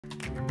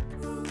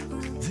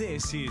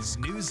This is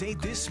News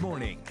 8 This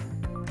Morning.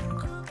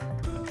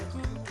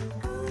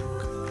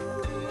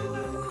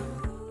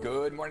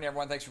 Good morning,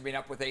 everyone. Thanks for being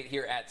up with 8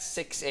 here at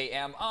 6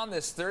 a.m. on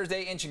this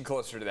Thursday, inching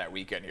closer to that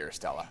weekend here,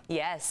 Stella.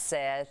 Yes,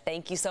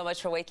 thank you so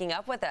much for waking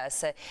up with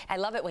us. I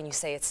love it when you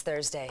say it's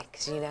Thursday,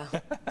 because, you know,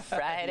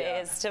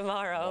 Friday is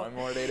tomorrow. One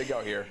more day to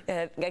go here.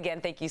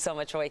 Again, thank you so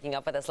much for waking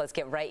up with us. Let's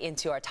get right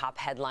into our top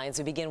headlines.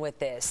 We begin with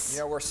this.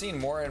 You know, we're seeing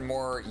more and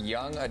more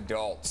young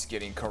adults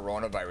getting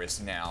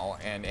coronavirus now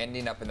and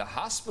ending up in the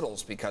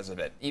hospitals because of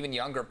it. Even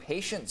younger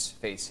patients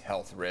face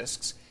health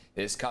risks.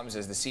 This comes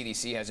as the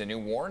CDC has a new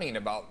warning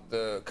about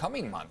the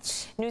coming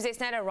months. News 8's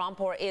Neda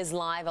Rampur is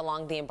live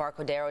along the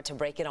Embarcadero to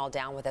break it all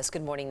down with us.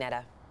 Good morning,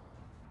 Neda.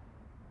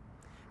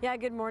 Yeah,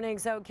 good morning.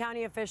 So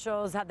county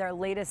officials had their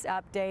latest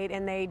update,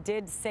 and they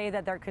did say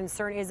that their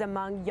concern is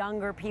among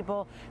younger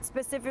people,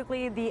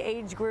 specifically the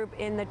age group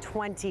in the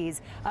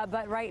 20s.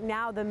 But right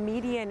now, the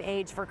median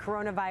age for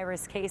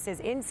coronavirus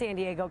cases in San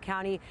Diego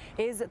County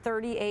is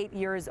 38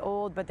 years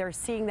old, but they're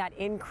seeing that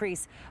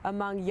increase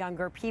among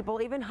younger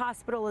people. Even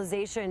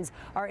hospitalizations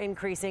are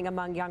increasing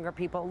among younger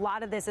people. A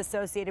lot of this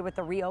associated with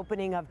the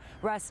reopening of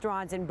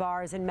restaurants and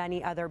bars and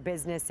many other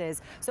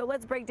businesses. So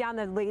let's break down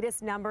the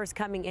latest numbers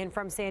coming in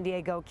from San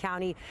Diego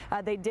County.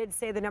 They did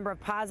say the number of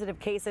positive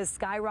cases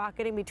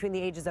skyrocketing between the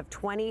ages of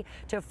 20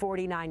 to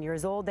 49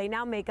 years old. They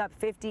now make up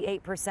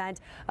 58%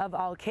 of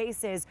all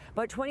cases,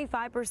 but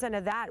 25%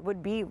 of that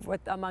would be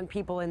among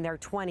people in their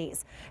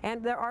 20s.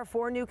 And there are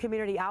 4 new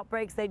community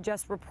outbreaks they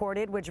just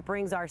reported, which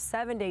brings our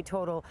 7-day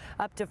total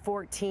up to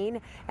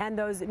 14. And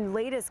those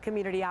latest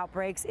community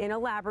outbreaks in a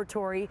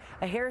laboratory,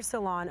 a hair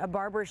salon, a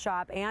barber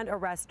shop, and a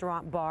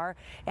restaurant bar.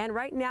 And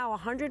right now,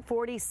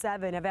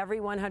 147 of every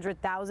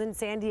 100,000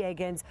 San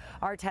Diegans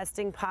are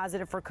testing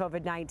positive for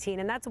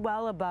COVID-19, and that's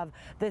well above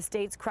the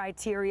state's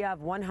criteria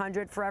of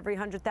 100 for every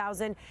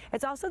 100,000.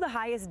 It's also the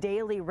highest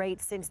daily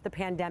rate since the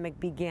pandemic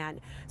began.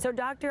 So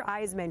Dr.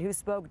 Eisman, who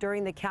spoke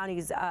during the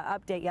county's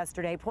update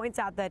yesterday, points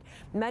out that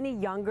many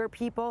younger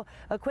people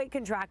equate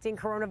contracting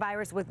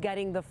coronavirus with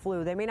getting the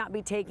flu. They may not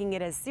be taking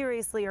it as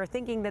seriously or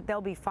thinking that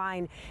they'll be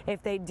fine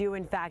if they do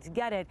in fact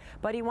get it,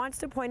 but he wants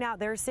to point out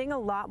they're seeing a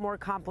lot more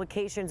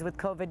complications with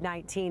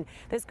COVID-19.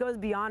 This goes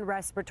beyond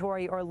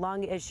respiratory or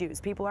lung issues.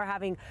 People are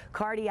having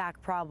cardiac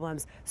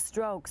problems,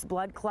 strokes,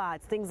 blood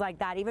clots, things like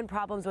that, even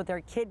problems with their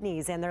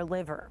kidneys and their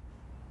liver.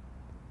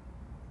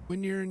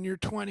 When you're in your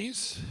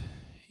 20s,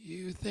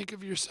 you think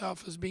of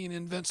yourself as being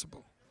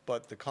invincible.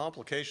 But the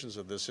complications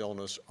of this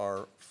illness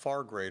are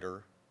far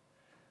greater,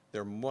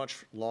 they're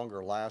much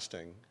longer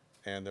lasting,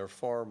 and they're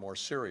far more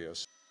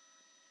serious.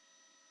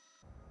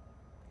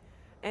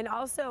 And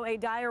also a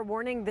dire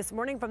warning this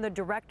morning from the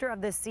director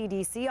of the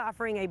CDC,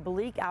 offering a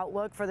bleak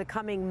outlook for the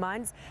coming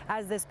months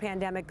as this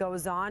pandemic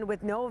goes on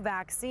with no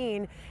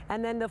vaccine,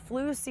 and then the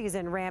flu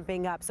season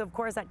ramping up. So of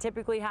course that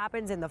typically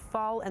happens in the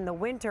fall and the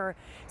winter.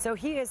 So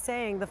he is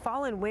saying the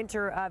fall and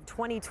winter of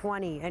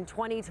 2020 and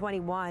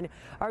 2021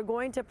 are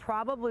going to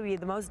probably be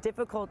the most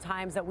difficult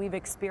times that we've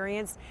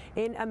experienced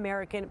in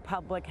American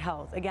public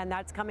health. Again,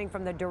 that's coming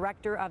from the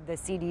director of the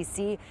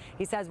CDC.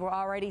 He says we're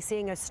already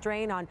seeing a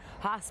strain on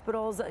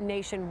hospitals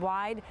nationwide.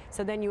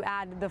 So then you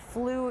add the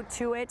flu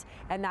to it,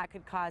 and that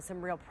could cause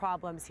some real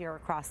problems here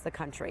across the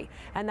country.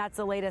 And that's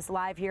the latest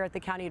live here at the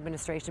County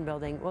Administration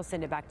Building. We'll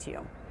send it back to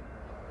you.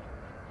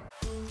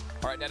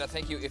 All right, Neda,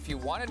 thank you. If you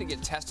wanted to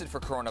get tested for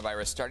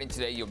coronavirus, starting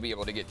today, you'll be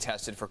able to get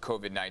tested for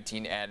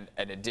COVID-19 at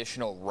an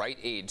additional Rite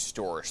Aid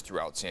stores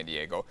throughout San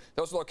Diego.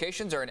 Those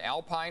locations are in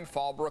Alpine,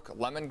 Fallbrook,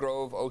 Lemon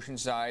Grove,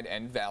 Oceanside,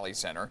 and Valley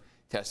Center.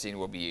 Testing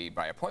will be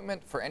by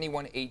appointment for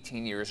anyone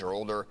 18 years or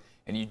older,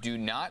 and you do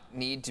not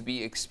need to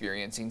be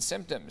experiencing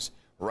symptoms.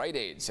 Rite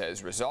Aid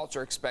says results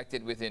are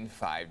expected within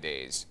 5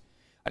 days.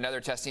 Another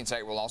testing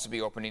site will also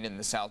be opening in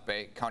the South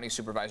Bay. County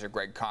Supervisor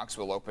Greg Cox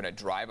will open a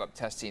drive-up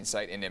testing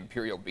site in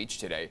Imperial Beach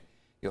today.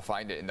 You'll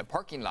find it in the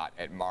parking lot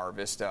at Mar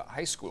Vista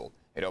High School.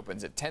 It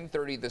opens at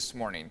 10:30 this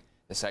morning.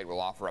 The site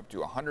will offer up to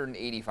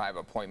 185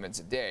 appointments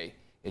a day.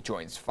 It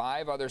joins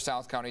 5 other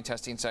South County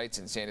testing sites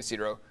in San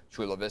Ysidro,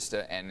 Chula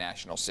Vista, and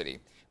National City.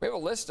 We have a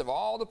list of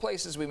all the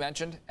places we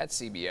mentioned at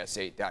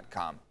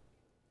CBS8.com.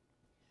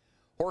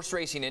 Horse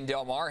racing in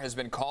Del Mar has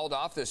been called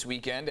off this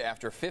weekend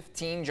after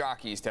 15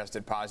 jockeys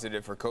tested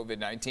positive for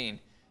COVID-19.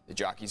 The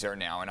jockeys are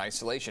now in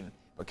isolation,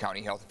 but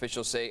county health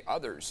officials say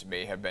others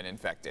may have been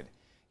infected.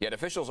 Yet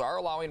officials are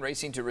allowing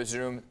racing to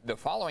resume the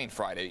following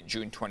Friday,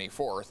 June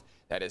 24th.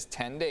 That is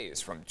 10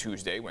 days from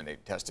Tuesday when they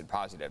tested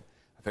positive.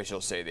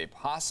 Officials say they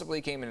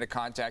possibly came into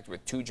contact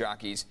with 2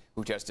 jockeys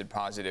who tested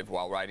positive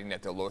while riding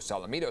at the Los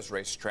Alamitos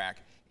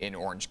racetrack in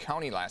Orange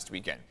County last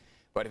weekend.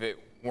 But if it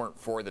weren't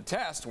for the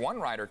test, one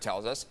rider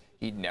tells us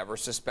he'd never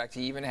suspect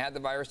he even had the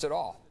virus at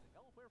all.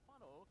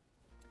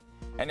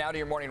 And now to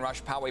your morning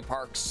rush. Poway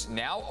Park's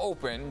now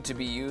open to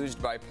be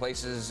used by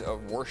places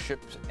of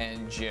worship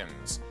and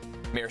gyms.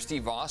 Mayor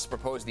Steve Voss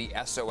proposed the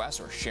SOS,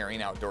 or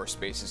Sharing Outdoor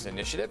Spaces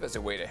initiative, as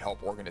a way to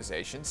help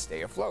organizations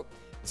stay afloat.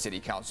 The City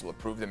Council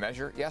approved the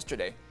measure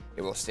yesterday.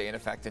 It will stay in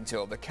effect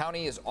until the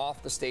county is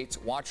off the state's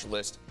watch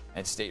list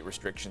and state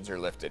restrictions are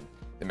lifted.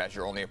 The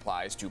measure only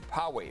applies to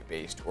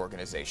Poway-based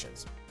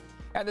organizations.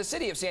 And the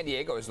city of San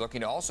Diego is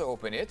looking to also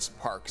open its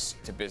parks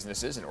to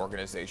businesses and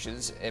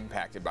organizations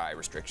impacted by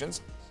restrictions.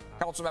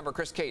 Councilmember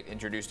Chris Cate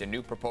introduced a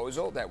new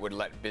proposal that would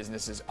let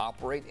businesses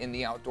operate in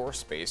the outdoor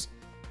space.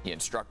 He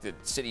instructed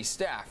city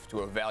staff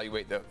to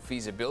evaluate the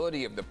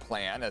feasibility of the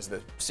plan, as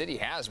the city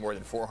has more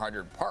than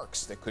 400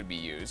 parks that could be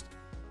used.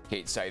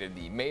 Cate cited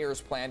the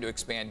mayor's plan to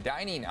expand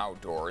dining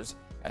outdoors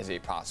as a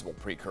possible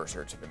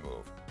precursor to the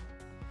move.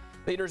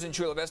 Leaders in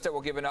Chula Vista will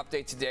give an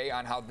update today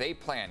on how they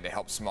plan to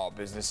help small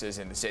businesses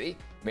in the city.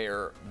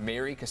 Mayor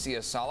Mary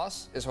Casillas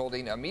Salas is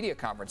holding a media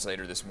conference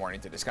later this morning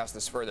to discuss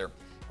this further.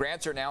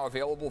 Grants are now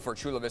available for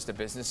Chula Vista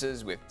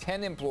businesses with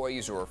 10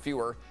 employees or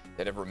fewer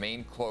that have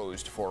remained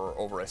closed for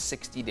over a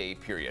 60-day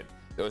period.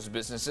 Those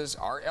businesses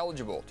are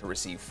eligible to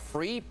receive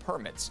free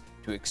permits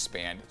to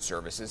expand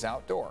services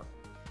outdoor.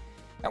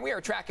 And we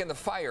are tracking the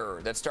fire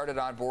that started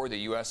on board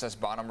the USS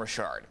Bonhomme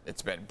Richard.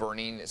 It's been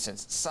burning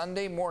since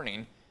Sunday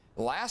morning.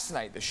 Last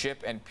night, the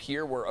ship and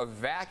pier were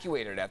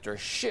evacuated after a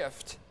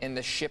shift in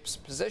the ship's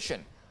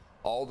position.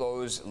 All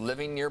those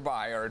living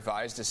nearby are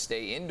advised to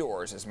stay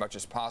indoors as much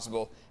as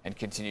possible and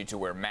continue to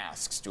wear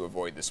masks to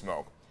avoid the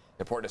smoke.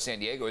 The Port of San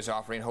Diego is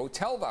offering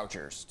hotel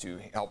vouchers to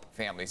help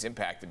families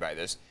impacted by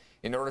this.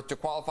 In order to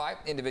qualify,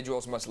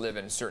 individuals must live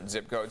in certain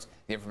zip codes.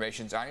 The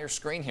information's on your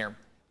screen here.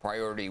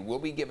 Priority will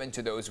be given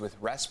to those with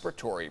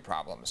respiratory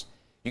problems.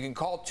 You can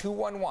call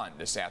 211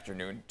 this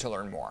afternoon to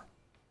learn more.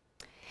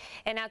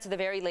 And now to the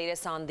very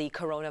latest on the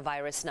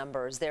coronavirus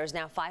numbers. There's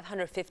now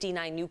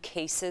 559 new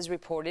cases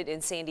reported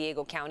in San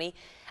Diego County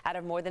out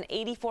of more than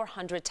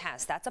 8,400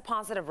 tests. That's a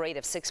positive rate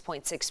of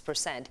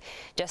 6.6%,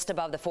 just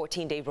above the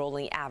 14-day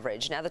rolling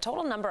average. Now, the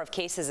total number of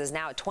cases is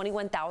now at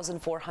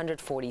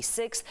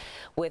 21,446,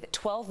 with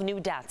 12 new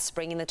deaths,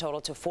 bringing the total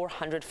to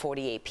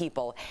 448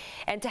 people.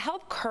 And to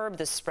help curb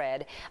the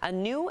spread, a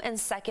new and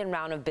second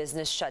round of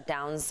business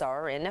shutdowns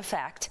are in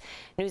effect.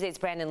 News 8's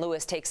Brandon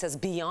Lewis takes us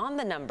beyond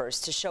the numbers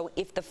to show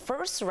if the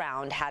first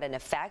round had an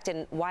effect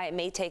and why it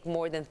may take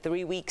more than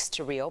 3 weeks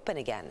to reopen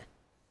again.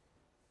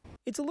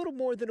 It's a little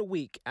more than a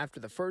week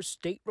after the first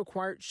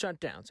state-required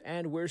shutdowns,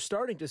 and we're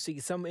starting to see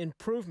some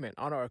improvement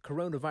on our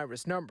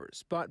coronavirus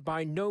numbers, but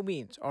by no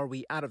means are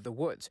we out of the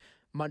woods.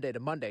 Monday to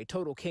Monday,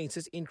 total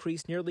cases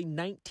increased nearly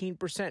 19%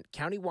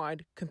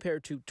 countywide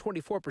compared to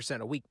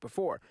 24% a week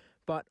before,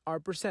 but our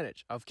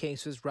percentage of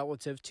cases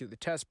relative to the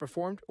test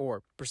performed,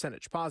 or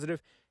percentage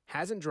positive,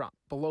 hasn't dropped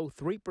below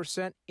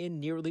 3% in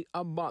nearly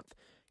a month.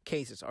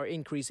 Cases are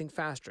increasing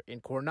faster in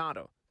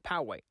Coronado,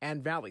 Poway,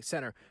 and Valley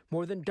Center,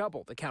 more than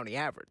double the county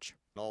average.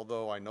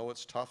 Although I know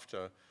it's tough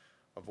to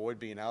avoid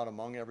being out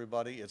among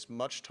everybody, it's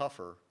much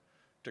tougher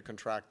to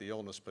contract the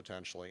illness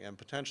potentially, and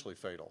potentially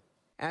fatal.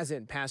 As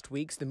in past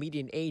weeks, the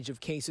median age of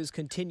cases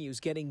continues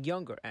getting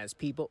younger as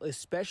people,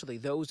 especially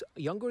those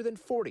younger than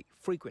 40,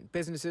 frequent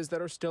businesses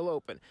that are still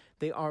open.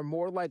 They are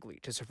more likely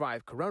to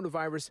survive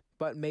coronavirus,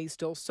 but may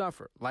still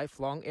suffer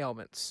lifelong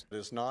ailments. It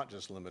is not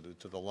just limited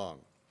to the lung.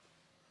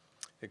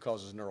 It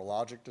causes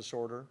neurologic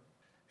disorder,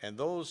 and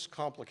those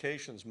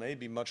complications may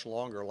be much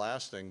longer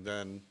lasting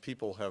than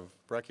people have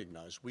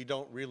recognized. We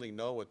don't really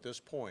know at this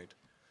point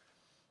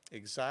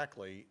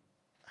exactly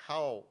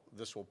how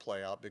this will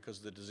play out because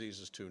the disease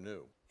is too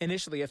new.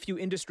 Initially, a few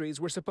industries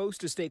were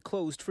supposed to stay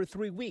closed for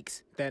 3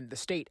 weeks. Then the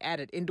state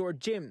added indoor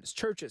gyms,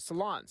 churches,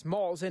 salons,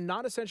 malls, and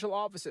non-essential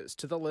offices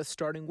to the list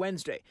starting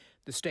Wednesday.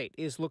 The state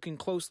is looking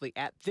closely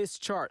at this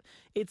chart.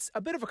 It's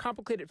a bit of a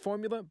complicated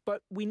formula,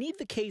 but we need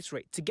the case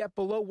rate to get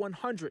below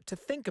 100 to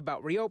think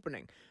about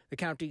reopening. The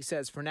county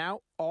says for now,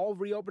 all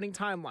reopening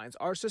timelines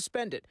are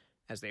suspended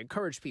as they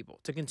encourage people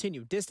to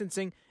continue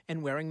distancing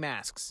and wearing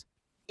masks.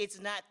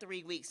 It's not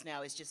 3 weeks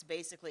now. It's just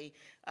basically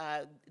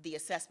the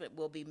assessment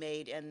will be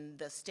made and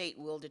the state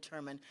will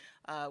determine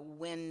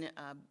when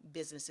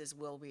businesses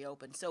will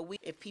reopen. So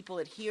if people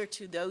adhere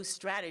to those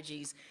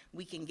strategies,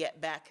 we can get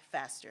back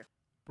faster.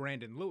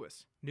 Brandon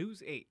Lewis,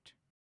 News 8.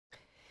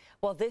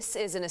 Well, this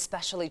is an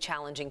especially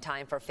challenging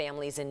time for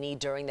families in need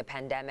during the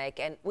pandemic,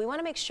 and we want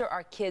to make sure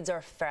our kids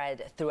are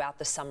fed throughout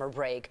the summer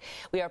break.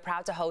 We are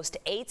proud to host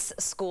 8's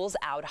Schools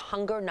Out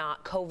Hunger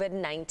Not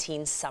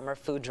COVID-19 Summer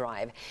Food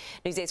Drive.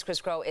 News 8's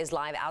Chris Groh is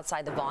live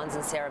outside the Vons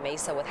in Serra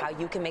Mesa with how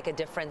you can make a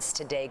difference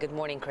today. Good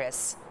morning,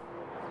 Chris.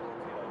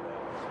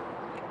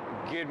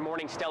 Good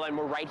morning, Stella, and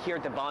we're right here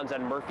at the Vons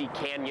on Murphy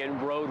Canyon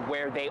Road,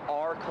 where they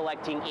are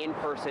collecting in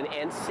person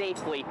and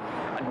safely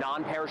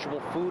non-perishable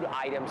food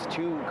items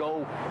to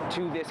go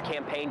to this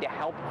campaign to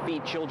help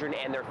feed children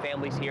and their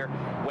families here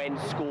when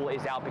school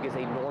is out, because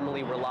they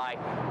normally rely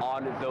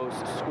on those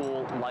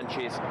school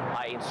lunches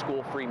and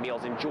school-free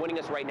meals. And joining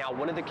us right now,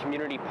 one of the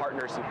community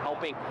partners in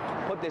helping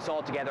put this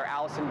all together,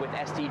 Allison with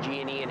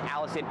SDG&E. And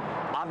Allison,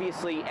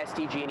 obviously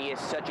SDG&E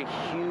is such a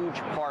huge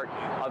part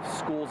of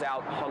Schools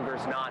Out,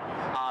 Hunger's Not.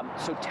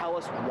 So tell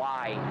us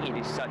why it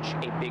is such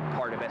a big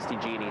part of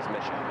SDG&E's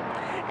mission.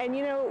 And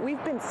you know,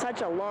 we've been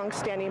such a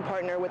long-standing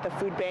partner with the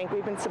food bank.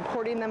 We've been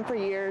supporting them for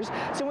years.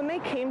 So when they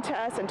came to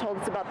us and told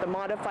us about the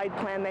modified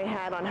plan they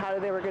had on how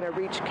they were going to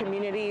reach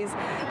communities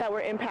that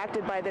were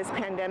impacted by this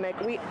pandemic,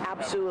 we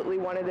absolutely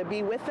wanted to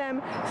be with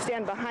them,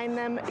 stand behind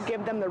them,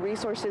 give them the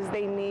resources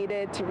they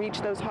needed to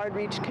reach those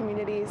hard-reached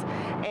communities,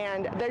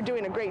 and they're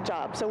doing a great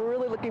job. So we're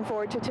really looking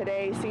forward to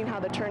today, seeing how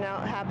the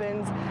turnout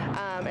happens,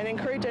 and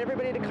encourage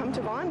everybody to come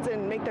to Vons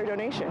and make their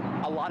donation.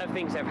 A lot of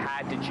things have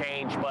had to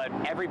change, but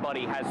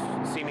everybody has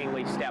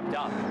seemingly stepped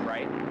up,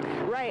 right?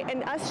 Right,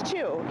 and us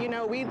too. You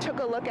know, we took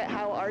a look at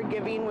how our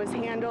giving was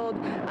handled,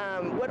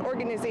 what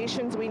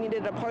organizations we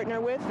needed to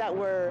partner with that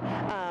were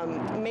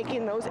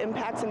making those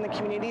impacts in the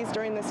communities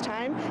during this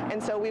time,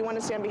 and so we want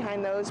to stand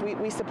behind those.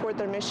 We support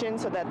their mission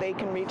so that they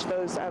can reach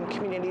those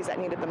communities that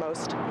need it the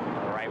most.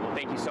 All right, well,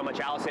 thank you so much,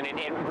 Allison.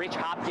 And Rich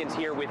Hopkins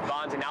here with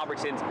Vons and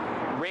Albertsons.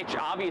 Rich,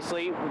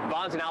 obviously,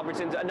 Vons and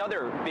Albertsons,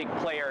 another big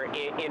player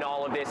in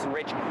all of this. And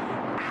Rich,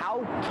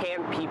 how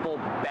can people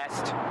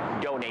best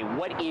donate?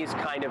 What is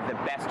kind of the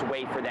best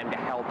way for them to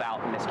help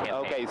out in this campaign?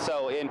 Okay,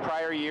 so in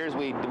prior years,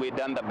 we'd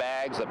done the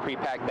bags, the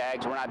pre-packed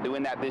bags. We're not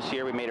doing that this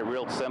year. We made it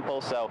real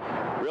simple. So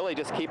really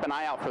just keep an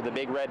eye out for the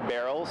big red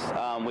barrels.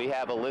 We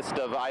have a list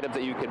of items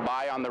that you could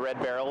buy on the red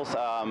barrels.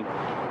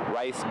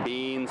 Rice,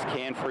 beans,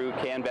 canned fruit,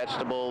 canned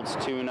vegetables,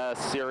 tuna,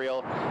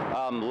 cereal.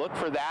 Look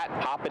for that,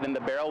 pop it in the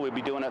barrel. We'll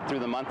be doing it through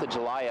the month of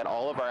July at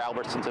all of our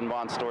Albertsons and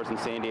Vons stores in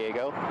San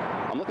Diego.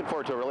 I'm looking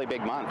forward to a really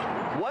big month.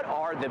 What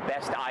are the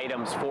best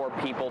items for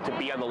people to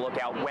be on the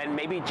lookout when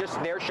maybe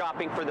just they're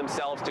shopping for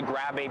themselves to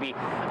grab maybe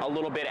a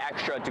little bit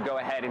extra to go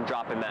ahead and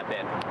drop in that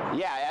bin?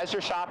 Yeah, as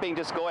you're shopping,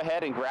 just go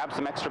ahead and grab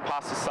some extra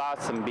pasta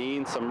sauce, some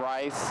beans, some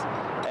rice,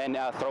 and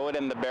throw it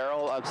in the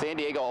barrel. San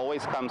Diego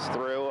always comes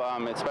through,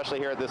 especially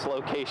here at this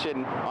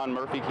location on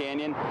Murphy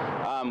Canyon.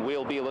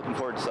 We'll be looking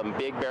forward to some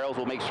big barrels.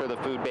 We'll make sure the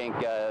food bank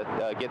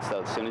gets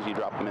those as soon as you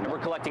drop them in. We're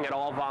collecting at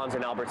all Vons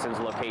and Albertsons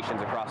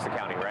locations across the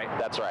county, right?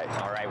 That's right.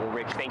 All right. Well,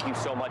 Rich, thank you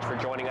so much for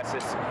joining us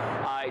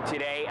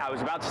today. I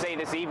was about to say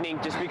this evening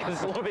just because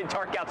it's a little bit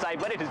dark outside,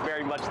 but it is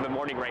very much the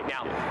morning right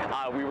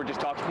now. We were just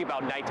talking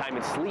about nighttime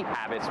and sleep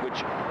habits,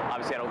 which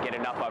obviously I don't get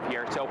enough of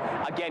here. So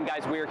again,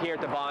 guys, we're here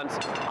at the Vons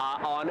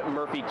on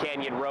Murphy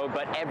Canyon Road,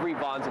 but every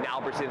Vons and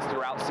Albertsons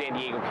throughout San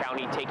Diego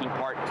County taking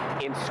part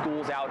in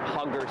Schools Out,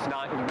 Hunger Is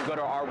Not. You can go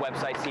to our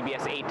website,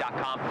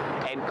 cbs8.com,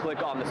 and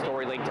click on the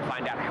story link to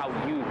find out how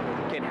you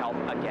can help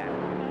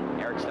again.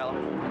 Eric, Stella?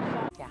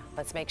 Yeah,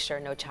 let's make sure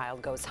no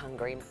child goes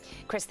hungry.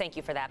 Chris, thank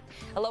you for that.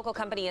 A local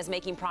company is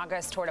making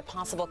progress toward a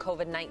possible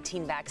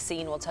COVID-19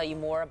 vaccine. We'll tell you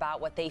more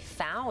about what they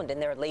found in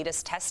their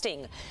latest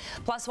testing.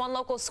 Plus, one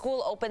local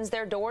school opens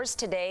their doors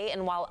today,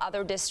 and while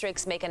other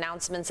districts make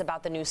announcements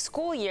about the new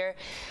school year,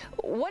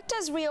 what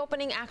does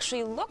reopening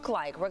actually look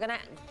like? We're going to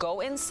go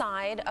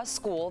inside a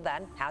school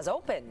that has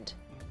opened.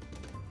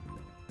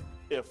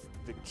 If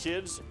the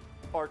kids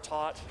are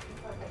taught,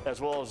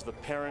 as well as the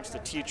parents, the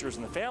teachers,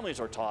 and the families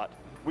are taught,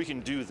 we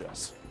can do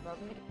this.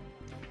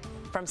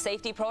 From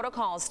safety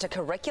protocols to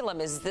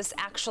curriculum, is this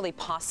actually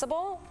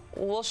possible?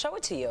 We'll show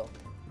it to you.